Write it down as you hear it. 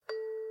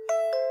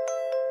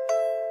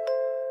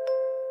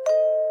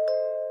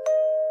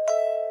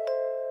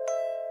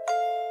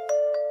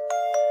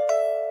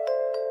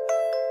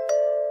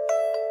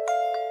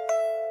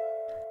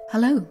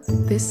Hello,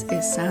 this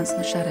is Sounds in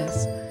the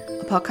Shadows,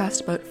 a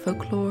podcast about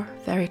folklore,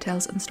 fairy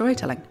tales and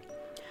storytelling.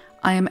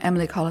 I am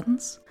Emily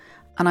Collins,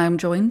 and I am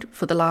joined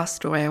for the last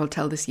story I will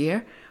tell this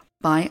year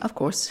by, of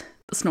course,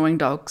 the snoring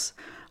dogs,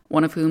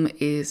 one of whom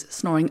is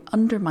snoring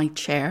under my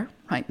chair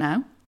right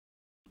now.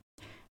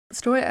 The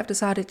story I've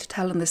decided to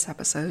tell in this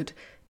episode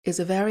is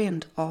a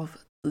variant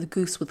of The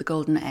Goose with the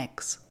Golden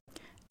Eggs.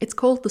 It's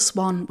called The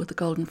Swan with the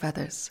Golden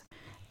Feathers,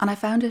 and I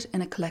found it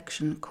in a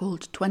collection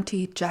called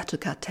 20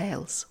 Jatuka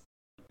Tales,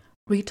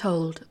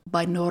 retold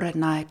by Noora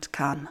Nayat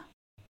Khan.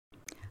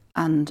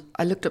 And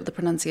I looked up the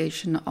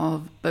pronunciation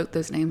of both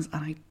those names,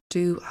 and I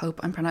do hope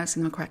I'm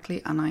pronouncing them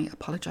correctly, and I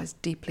apologise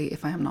deeply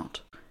if I am not.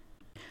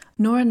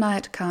 Noora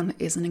Nayat Khan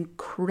is an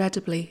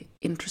incredibly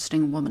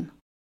interesting woman,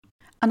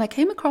 and I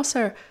came across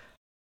her,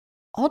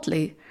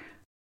 oddly,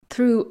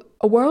 through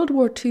a World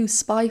War II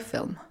spy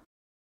film.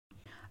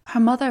 Her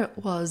mother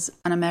was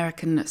an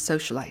American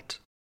socialite.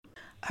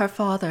 Her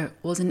father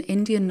was an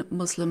Indian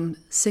Muslim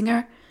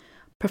singer,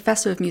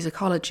 professor of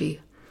musicology,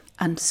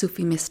 and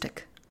Sufi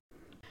mystic.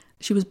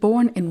 She was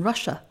born in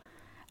Russia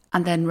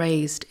and then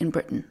raised in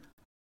Britain.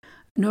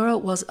 Noora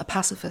was a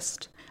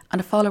pacifist and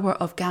a follower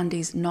of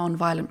Gandhi's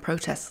non-violent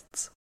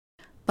protests.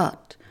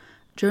 But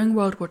during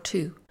World War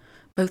II,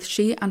 both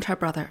she and her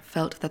brother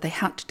felt that they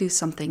had to do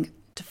something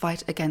to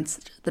fight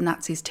against the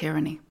Nazis'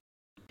 tyranny.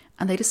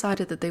 And they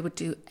decided that they would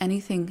do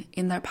anything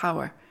in their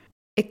power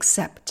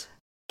except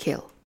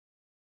kill.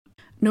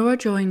 Noora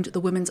joined the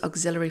Women's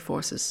Auxiliary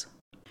Forces,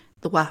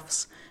 the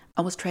WAFs,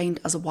 and was trained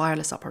as a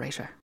wireless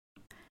operator.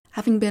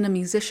 Having been a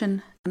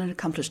musician and an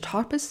accomplished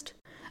harpist,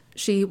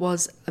 she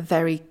was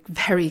very,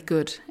 very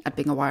good at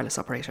being a wireless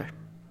operator.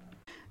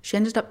 She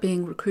ended up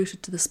being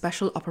recruited to the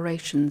Special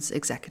Operations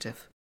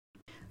Executive.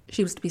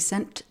 She was to be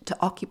sent to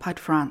occupied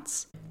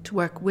France to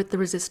work with the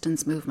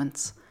resistance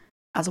movements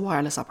as a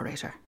wireless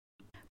operator.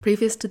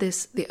 Previous to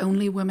this, the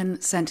only women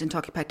sent into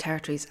occupied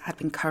territories had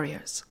been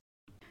couriers.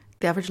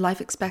 The average life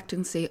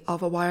expectancy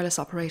of a wireless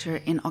operator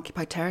in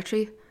occupied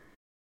territory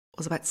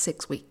was about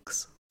 6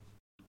 weeks.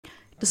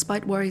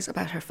 Despite worries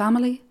about her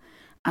family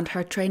and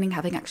her training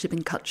having actually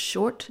been cut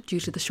short due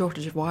to the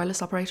shortage of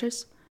wireless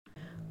operators,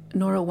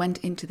 Noora went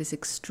into this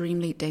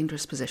extremely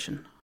dangerous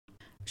position.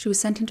 She was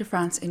sent into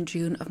France in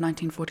June of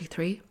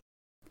 1943,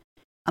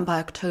 and by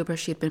October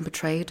she had been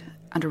betrayed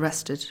and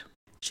arrested.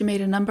 She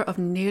made a number of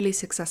nearly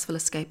successful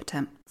escape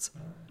attempts,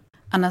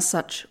 and as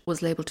such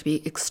was labelled to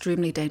be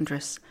extremely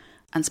dangerous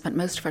and spent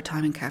most of her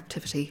time in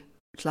captivity,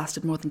 which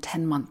lasted more than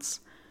 10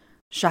 months,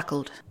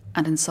 shackled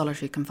and in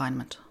solitary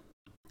confinement.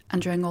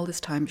 And during all this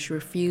time, she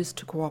refused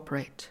to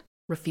cooperate,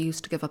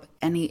 refused to give up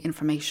any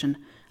information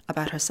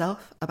about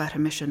herself, about her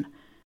mission,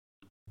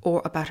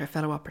 or about her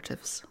fellow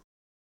operatives,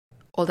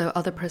 although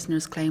other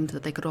prisoners claimed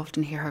that they could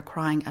often hear her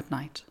crying at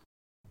night.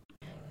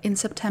 In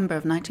September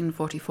of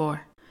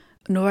 1944,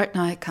 Noora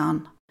Nayat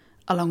Khan,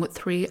 along with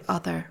 3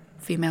 other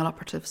female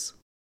operatives,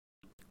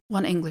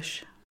 1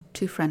 English,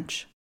 2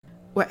 French,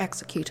 were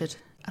executed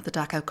at the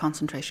Dachau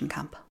concentration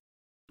camp.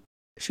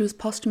 She was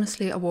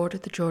posthumously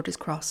awarded the George's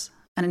Cross,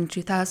 and in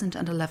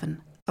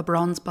 2011, a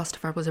bronze bust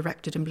of her was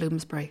erected in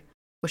Bloomsbury,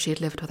 where she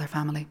had lived with her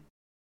family.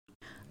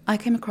 I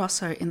came across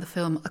her in the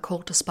film A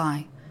Call to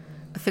Spy,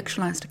 a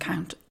fictionalised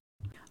account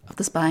of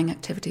the spying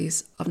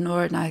activities of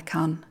Noora Nayat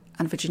Khan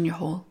and Virginia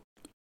Hall.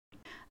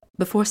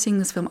 Before seeing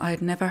this film, I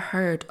had never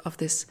heard of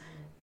this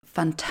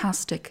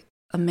fantastic,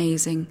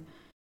 amazing,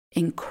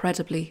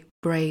 incredibly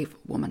brave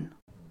woman.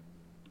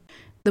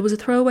 There was a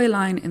throwaway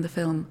line in the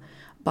film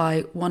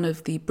by one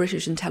of the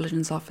British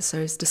intelligence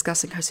officers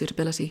discussing her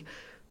suitability,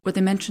 where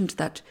they mentioned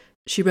that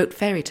she wrote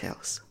fairy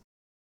tales.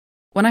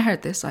 When I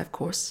heard this, I, of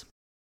course,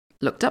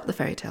 looked up the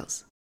fairy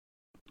tales.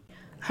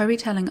 Her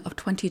retelling of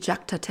 20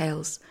 Jakta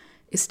tales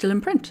is still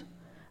in print,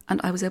 and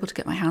I was able to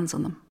get my hands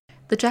on them.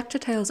 The Jakta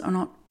tales are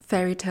not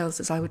fairy tales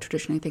as I would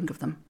traditionally think of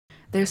them.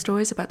 They are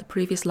stories about the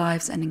previous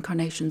lives and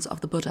incarnations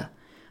of the Buddha,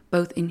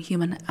 both in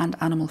human and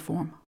animal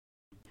form.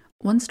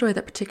 One story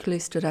that particularly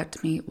stood out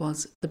to me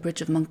was The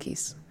Bridge of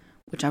Monkeys,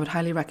 which I would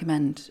highly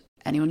recommend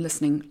anyone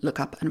listening look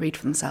up and read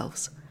for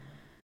themselves.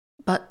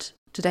 But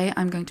today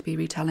I'm going to be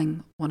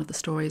retelling one of the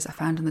stories I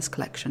found in this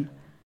collection,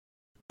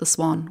 The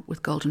Swan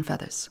with Golden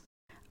Feathers.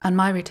 And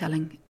my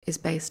retelling is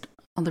based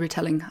on the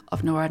retelling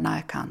of Noora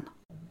Nayat Khan.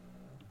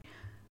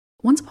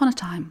 Once upon a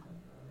time,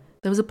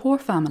 there was a poor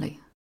family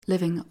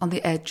living on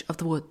the edge of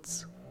the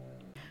woods.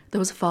 There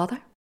was a father,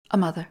 a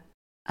mother,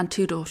 and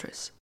 2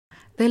 daughters.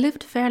 They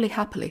lived fairly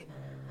happily,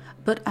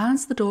 but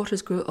as the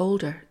daughters grew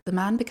older, the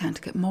man began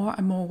to get more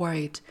and more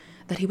worried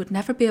that he would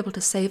never be able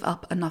to save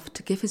up enough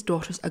to give his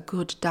daughters a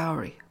good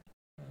dowry.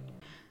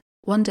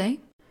 One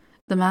day,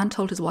 the man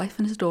told his wife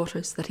and his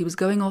daughters that he was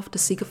going off to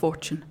seek a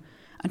fortune,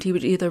 and he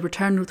would either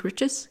return with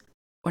riches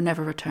or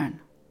never return.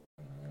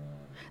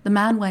 The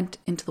man went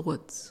into the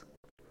woods.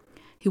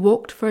 He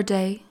walked for a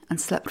day and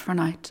slept for a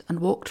night, and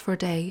walked for a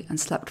day and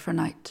slept for a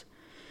night.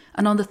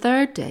 And on the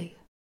 3rd day,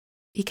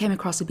 he came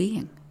across a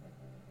being,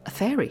 a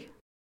fairy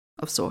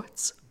of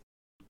sorts.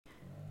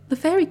 The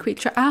fairy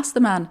creature asked the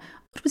man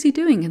what was he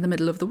doing in the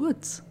middle of the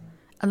woods,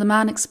 and the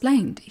man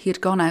explained he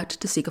had gone out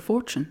to seek a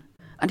fortune,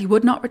 and he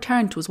would not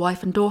return to his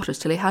wife and daughters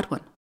till he had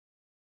one.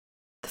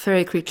 The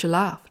fairy creature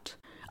laughed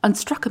and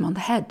struck him on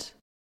the head.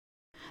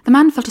 The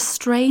man felt a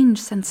strange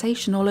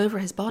sensation all over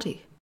his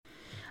body,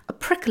 a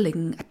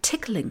prickling, a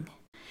tickling.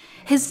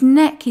 His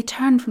neck he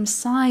turned from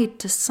side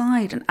to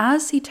side, and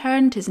as he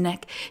turned his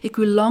neck, it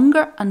grew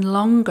longer and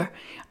longer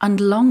and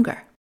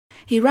longer.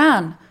 He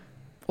ran,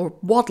 or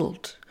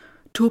waddled,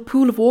 to a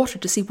pool of water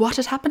to see what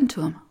had happened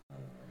to him.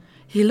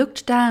 He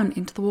looked down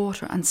into the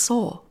water and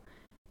saw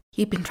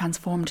he'd been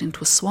transformed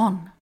into a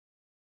swan.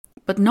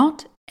 But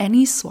not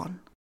any swan.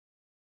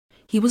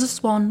 He was a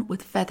swan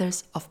with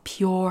feathers of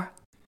pure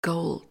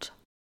gold.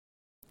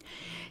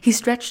 He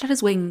stretched out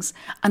his wings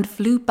and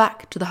flew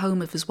back to the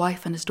home of his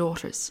wife and his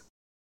daughters.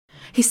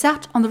 He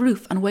sat on the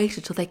roof and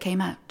waited till they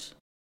came out.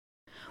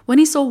 When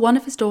he saw one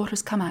of his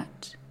daughters come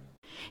out,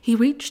 he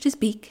reached his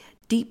beak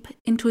deep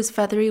into his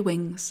feathery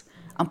wings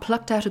and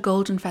plucked out a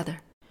golden feather,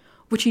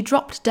 which he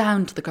dropped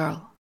down to the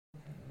girl.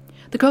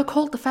 The girl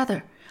caught the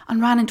feather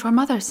and ran into her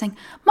mother, saying,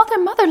 "Mother,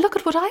 mother, look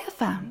at what I have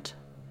found."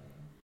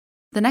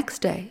 The next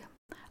day,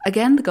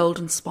 again the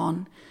golden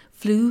swan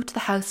flew to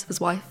the house of his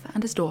wife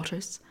and his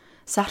daughters,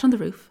 sat on the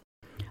roof,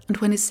 and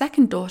when his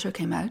second daughter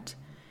came out,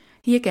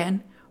 he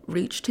again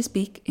reached his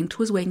beak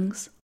into his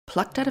wings,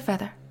 plucked out a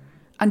feather,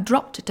 and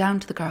dropped it down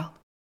to the girl.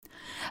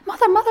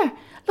 "Mother, mother,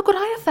 look what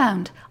I have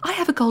found. I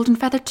have a golden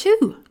feather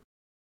too."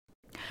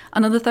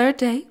 And on the third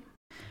day,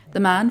 the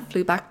man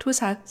flew back to his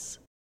house,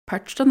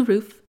 perched on the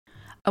roof,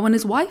 and when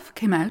his wife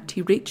came out,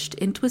 he reached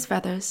into his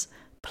feathers,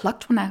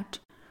 plucked one out,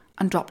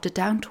 and dropped it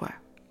down to her.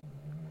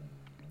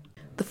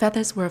 The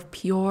feathers were of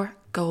pure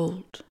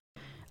gold,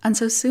 and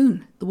so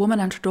soon the woman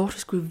and her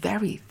daughters grew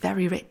very,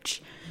 very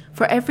rich,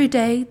 for every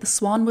day the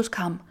swan would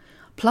come,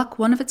 pluck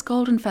one of its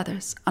golden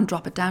feathers, and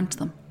drop it down to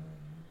them.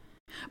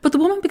 But the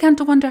woman began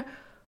to wonder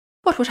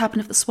what would happen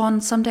if the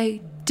swan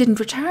someday didn't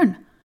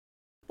return.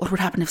 What would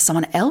happen if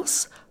someone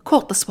else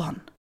caught the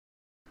swan?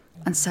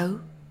 And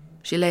so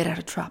she laid out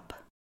a trap.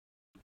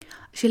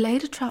 She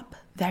laid a trap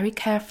very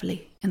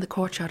carefully in the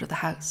courtyard of the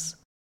house,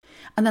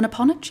 and then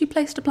upon it she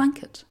placed a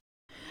blanket.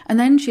 And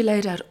then she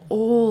laid out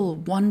all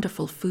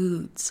wonderful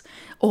foods,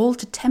 all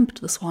to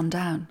tempt the swan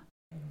down.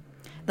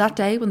 That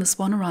day when the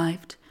swan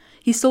arrived,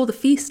 he saw the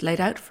feast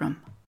laid out for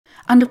him,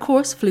 and of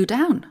course flew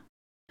down.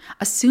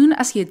 As soon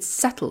as he had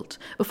settled,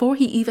 before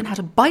he even had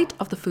a bite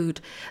of the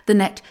food, the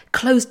net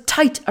closed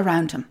tight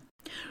around him.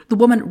 The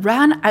woman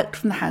ran out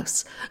from the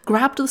house,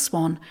 grabbed the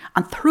swan,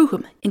 and threw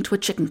him into a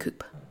chicken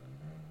coop.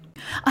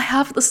 "I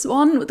have the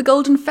swan with the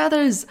golden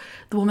feathers,"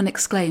 the woman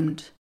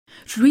exclaimed.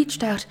 She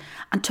reached out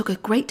and took a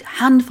great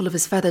handful of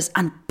his feathers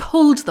and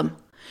pulled them.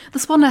 The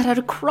swan let out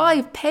a cry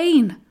of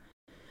pain.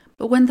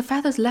 But when the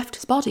feathers left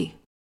his body,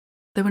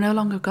 they were no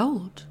longer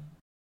gold.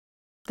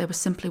 They were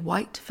simply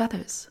white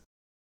feathers.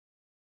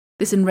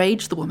 This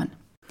enraged the woman.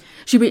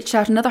 She reached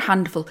out another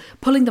handful,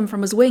 pulling them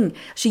from his wing.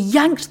 She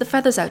yanked the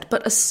feathers out,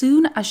 but as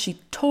soon as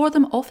she tore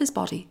them off his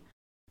body,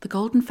 the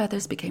golden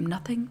feathers became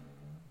nothing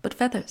but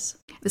feathers.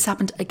 This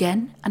happened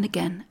again and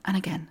again and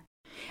again.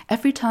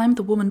 Every time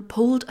the woman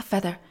pulled a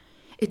feather,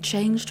 it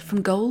changed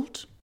from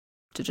gold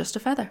to just a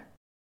feather.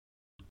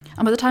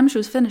 And by the time she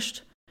was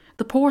finished,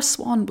 the poor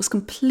swan was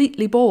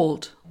completely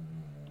bald.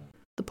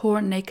 The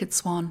poor naked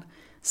swan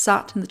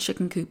sat in the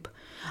chicken coop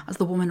as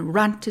the woman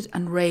ranted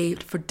and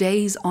raved for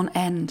days on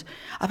end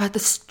about the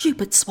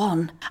stupid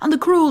swan and the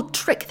cruel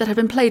trick that had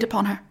been played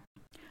upon her.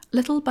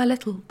 Little by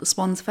little, the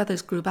swan's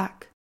feathers grew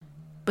back,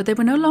 but they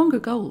were no longer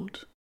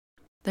gold.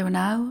 They were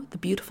now the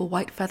beautiful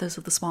white feathers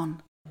of the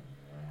swan.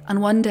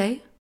 And one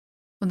day,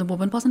 when the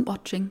woman wasn't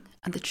watching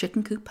and the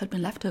chicken coop had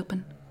been left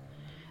open,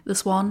 the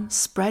swan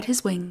spread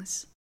his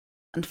wings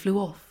and flew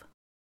off,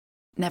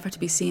 never to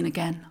be seen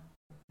again.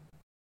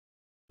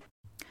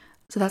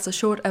 So that's a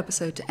short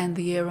episode to end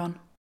the year on.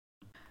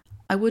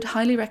 I would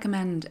highly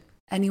recommend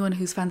anyone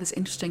who's found this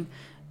interesting,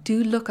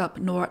 do look up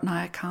Noor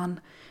Naya Khan.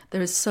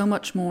 There is so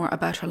much more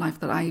about her life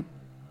that I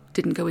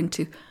didn't go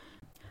into.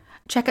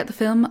 Check out the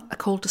film A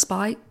Call to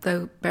Spy,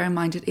 though bear in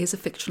mind it is a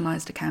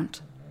fictionalised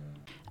account.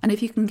 And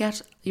if you can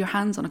get your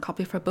hands on a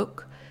copy of her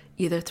book,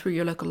 either through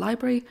your local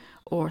library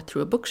or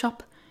through a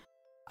bookshop,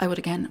 I would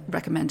again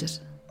recommend it.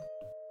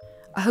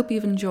 I hope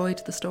you've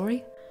enjoyed the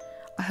story.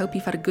 I hope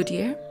you've had a good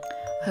year.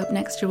 I hope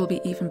next year will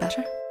be even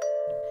better.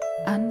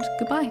 And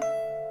goodbye.